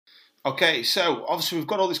Okay, so obviously we've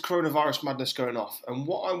got all this coronavirus madness going off, and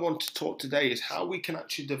what I want to talk today is how we can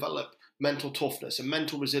actually develop mental toughness and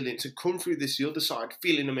mental resilience and come through this the other side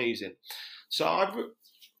feeling amazing. So I've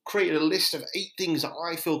created a list of 8 things that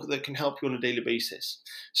I feel that can help you on a daily basis.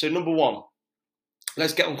 So number 1,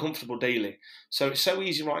 let's get uncomfortable daily. So it's so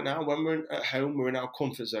easy right now when we're at home, we're in our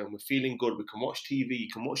comfort zone, we're feeling good, we can watch TV, you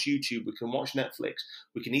can watch YouTube, we can watch Netflix,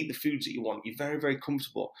 we can eat the foods that you want, you're very, very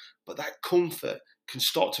comfortable. But that comfort can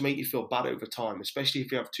start to make you feel bad over time, especially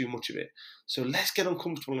if you have too much of it. So let's get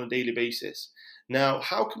uncomfortable on a daily basis. Now,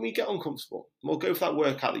 how can we get uncomfortable? Well, go for that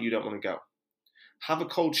workout that you don't want to go. Have a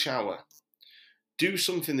cold shower. Do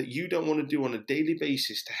something that you don't want to do on a daily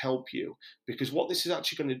basis to help you, because what this is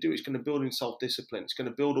actually going to do is going to build in self-discipline. It's going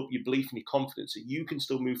to build up your belief and your confidence that you can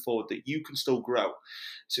still move forward, that you can still grow.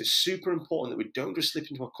 So it's super important that we don't just slip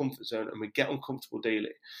into our comfort zone and we get uncomfortable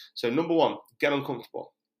daily. So number 1, get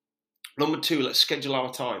uncomfortable. Number 2, let's schedule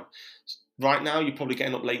our time. Right now, you're probably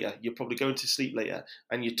getting up later, you're probably going to sleep later,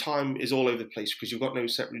 and your time is all over the place because you've got no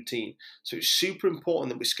set routine. So it's super important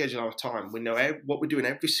that we schedule our time. We know what we're doing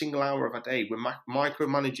every single hour of our day. We're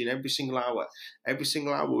micromanaging every single hour. Every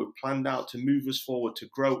single hour we've planned out to move us forward, to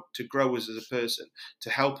grow us as a person, to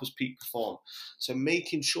help us peak perform. So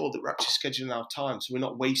making sure that we're actually scheduling our time so we're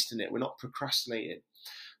not wasting it, we're not procrastinating.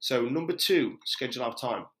 So number 2, schedule our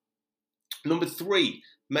time. Number 3,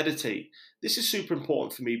 meditate. This is super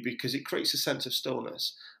important for me because it creates a sense of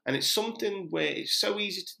stillness. And it's something where it's so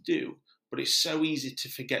easy to do, but it's so easy to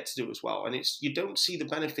forget to do as well. And you don't see the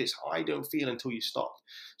benefits, I don't feel, until you stop.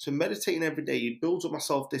 So meditating every day, it builds up my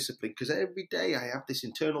self-discipline, because every day I have this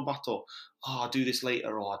internal battle. I'll do this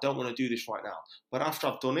later, or I don't want to do this right now. But after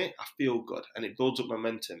I've done it, I feel good and it builds up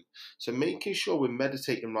momentum. So making sure we're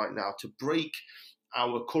meditating right now to break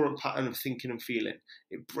our current pattern of thinking and feeling.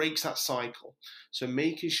 It breaks that cycle. So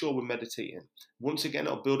making sure we're meditating. Once again,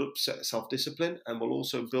 it'll build up self-discipline and will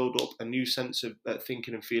also build up a new sense of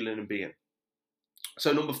thinking and feeling and being.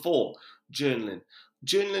 So number 4, journaling.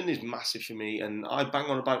 Journaling is massive for me, and I bang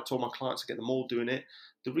on about it to all my clients to get them all doing it.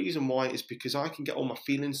 The reason why is because I can get all my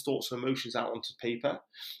feelings, thoughts, and emotions out onto paper,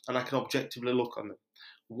 and I can objectively look on them.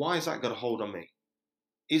 Why has that got a hold on me?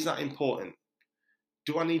 Is that important?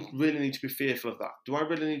 Do I really need to be fearful of that? Do I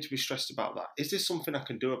really need to be stressed about that? Is there something I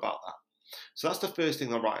can do about that? So that's the first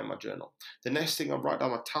thing I write in my journal. The next thing, I write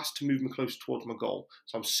down my task to move me closer towards my goal.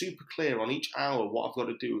 So I'm super clear on each hour what I've got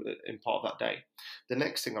to do in part of that day. The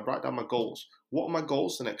next thing, I write down my goals. What are my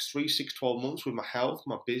goals the next 3, 6, 12 months with my health,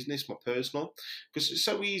 my business, my personal? Because it's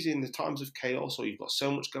so easy in the times of chaos, or you've got so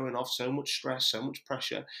much going off, so much stress, so much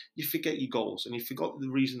pressure, you forget your goals and you forget the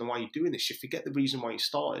reason why you're doing this. You forget the reason why you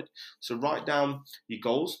started. So write down your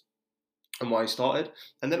goals and why I started,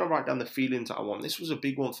 and then I write down the feelings that I want. This was a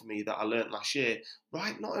big one for me that I learned last year.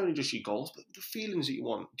 Write not only just your goals, but the feelings that you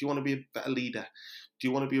want. Do you want to be a better leader? Do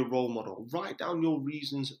you want to be a role model? Write down your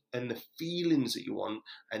reasons and the feelings that you want,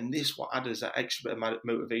 and this will add as that extra bit of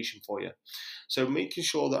motivation for you. So making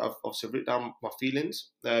sure that I've obviously written down my feelings,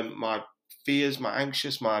 my fears, my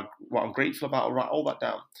anxious, what I'm grateful about. I'll write all that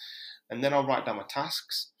down, and then I'll write down my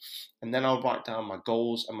tasks, and then I'll write down my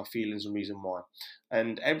goals and my feelings and reason why.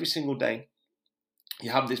 And every single day, you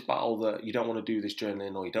have this battle that you don't want to do this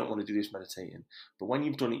journaling or you don't want to do this meditating. But when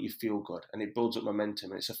you've done it, you feel good and it builds up momentum.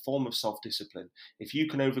 And it's a form of self-discipline. If you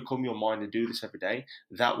can overcome your mind and do this every day,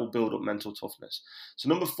 that will build up mental toughness. So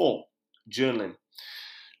number 4, journaling.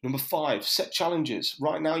 Number 5, set challenges.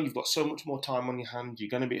 Right now, you've got so much more time on your hand. You're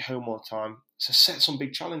going to be at home all the time. So set some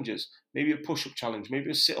big challenges. Maybe a push-up challenge, maybe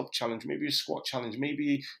a sit-up challenge, maybe a squat challenge,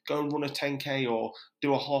 maybe go and run a 10K or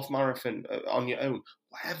do a half marathon on your own.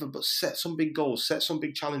 Whatever, but set some big goals, set some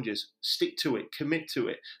big challenges, stick to it, commit to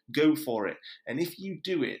it, go for it. And if you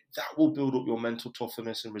do it, that will build up your mental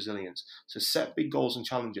toughness and resilience. So set big goals and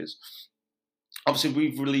challenges. Obviously,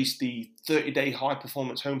 we've released the 30-day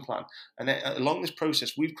high-performance home plan. And along this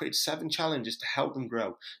process, we've created 7 challenges to help them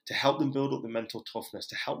grow, to help them build up the mental toughness,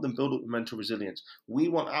 to help them build up the mental resilience. We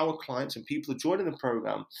want our clients and people joining the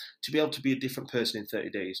program to be able to be a different person in 30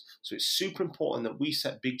 days. So it's super important that we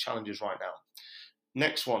set big challenges right now.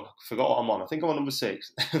 Next one, forgot what I'm on. I think I'm on number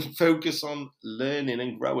 6. Focus on learning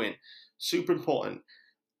and growing. Super important.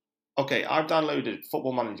 Okay, I've downloaded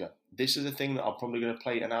Football Manager. This is a thing that I'm probably going to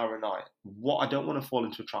play an hour a night. What I don't want to fall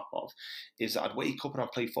into a trap of is that I'd wake up and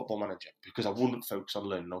I'd play Football Manager because I wouldn't focus on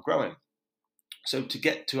learning or growing. So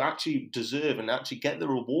to actually deserve and actually get the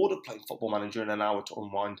reward of playing Football Manager in an hour to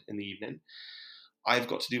unwind in the evening, I've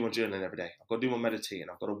got to do my journaling every day. I've got to do my meditating.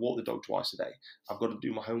 I've got to walk the dog twice a day. I've got to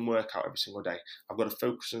do my home workout every single day. I've got to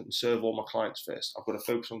focus and serve all my clients first. I've got to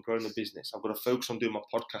focus on growing the business. I've got to focus on doing my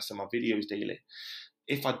podcast and my videos daily.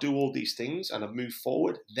 if I do all these things and I move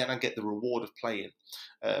forward, then I get the reward of playing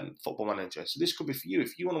Football Manager. So this could be for you.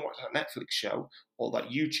 If you want to watch that Netflix show or that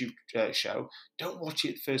YouTube show, don't watch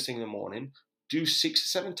it first thing in the morning. Do 6 or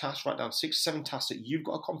 7 tasks, write down 6 or 7 tasks that you've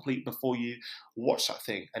got to complete before you watch that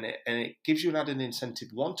thing. And it gives you an added incentive,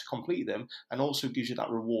 one, to complete them, and also gives you that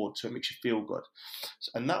reward, so it makes you feel good.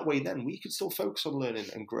 And that way then we can still focus on learning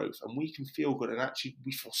and growth, and we can feel good, and actually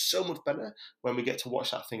we feel so much better when we get to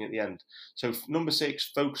watch that thing at the end. So number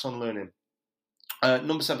 6, focus on learning.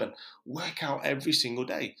 Number 7, work out every single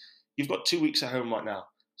day. You've got 2 weeks at home right now.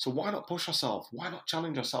 So why not push ourselves? Why not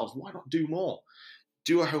challenge ourselves? Why not do more?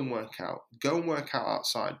 Do a home workout, go and work out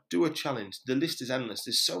outside, do a challenge. The list is endless.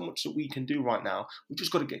 There's so much that we can do right now. We've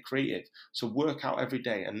just got to get creative. So work out every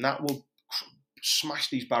day, and that will smash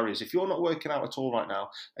these barriers. If you're not working out at all right now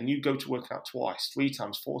and you go to work out twice, 3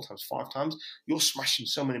 times, 4 times, 5 times, you're smashing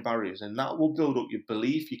so many barriers, and that will build up your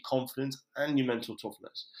belief, your confidence, and your mental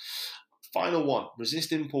toughness. Final one,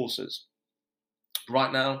 resist impulses.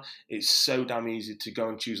 Right now, it's so damn easy to go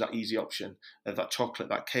and choose that easy option of that chocolate,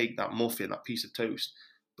 that cake, that muffin, that piece of toast.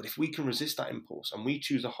 But if we can resist that impulse and we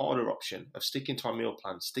choose a harder option of sticking to our meal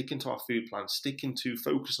plan, sticking to our food plan, sticking to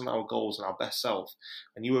focus on our goals and our best self,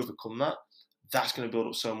 and you overcome that, that's going to build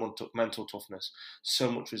up so much mental toughness,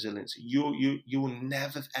 so much resilience. You will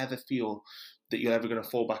never, ever feel that you're ever going to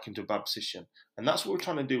fall back into a bad position. And that's what we're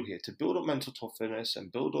trying to do here, to build up mental toughness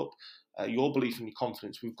and build up your belief and your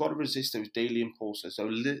confidence. We've got to resist those daily impulses,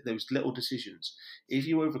 those little decisions. If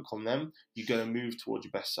you overcome them, you're going to move towards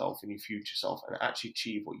your best self and your future self and actually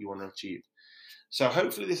achieve what you want to achieve. So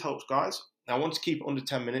hopefully this helps, guys. Now, I want to keep it under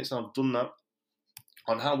 10 minutes, and I've done that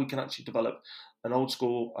on how we can actually develop an old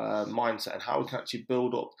school mindset and how we can actually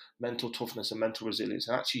build up mental toughness and mental resilience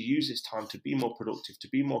and actually use this time to be more productive, to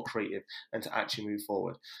be more creative, and to actually move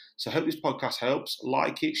forward. So I hope this podcast helps.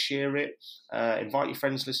 Like it, share it, invite your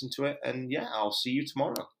friends to listen to it, and yeah, I'll see you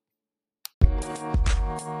tomorrow.